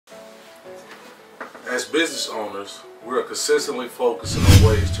As business owners, we are consistently focusing on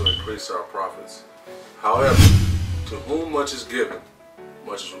ways to increase our profits. However, to whom much is given,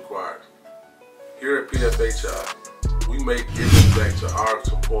 much is required. Here at PFHI, we make giving back to our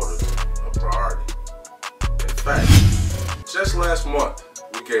supporters a priority. In fact, just last month,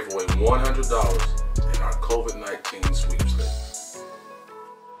 we gave away $100 in our COVID-19 sweepstakes.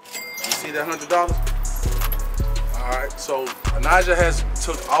 You see that $100? Alright, so Anaja has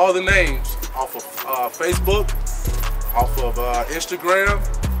took all the names off of Facebook, off of Instagram,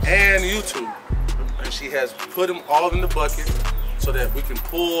 and YouTube. And she has put them all in the bucket so that we can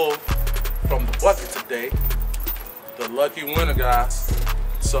pull from the bucket today the lucky winner, guys.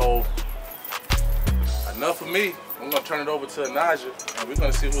 So, enough of me. I'm going to turn it over to Anaja, and we're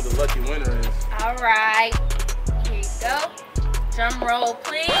going to see who the lucky winner is. Alright, here you go. Drum roll,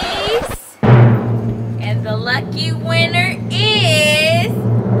 please. And the lucky winner is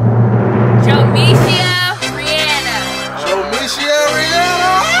Jomicia Rihanna. Jomicia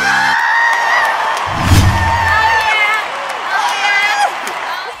Rihanna!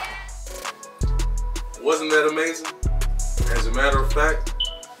 Wasn't that amazing? As a matter of fact,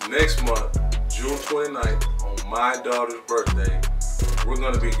 next month, June 29th, on my daughter's birthday, we're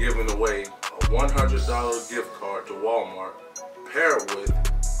going to be giving away a $100 gift card to Walmart, paired with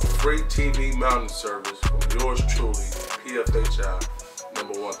a free TV mounting service from yours truly, PFHI,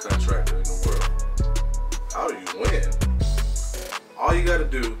 #1 contractor in the world. How do you win? All you got to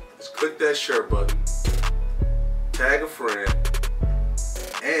do is click that share button, tag a friend,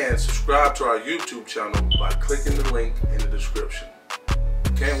 and subscribe to our YouTube channel by clicking the link in the description.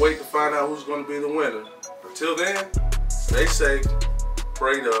 Can't wait to find out who's going to be the winner. Until then, stay safe,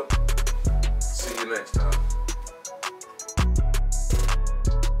 prayed up. See you next time.